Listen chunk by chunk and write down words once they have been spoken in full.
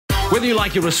Whether you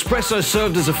like your espresso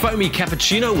served as a foamy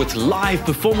cappuccino with live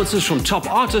performances from top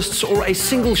artists, or a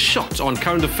single shot on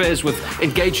current affairs with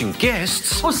engaging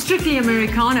guests, Or strictly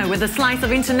americano with a slice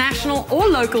of international or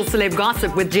local celeb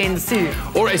gossip with Jen Sue.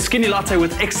 Or a skinny latte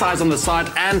with exercise on the side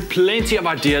and plenty of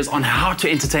ideas on how to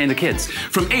entertain the kids.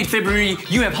 From 8 February,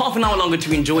 you have half an hour longer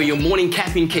to enjoy your morning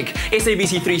caffeine kick.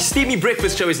 SABC 3 Steamy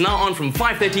Breakfast Show is now on from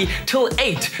 5:30 till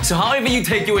 8. So however you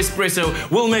take your espresso,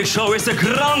 we'll make sure it's a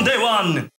grande one.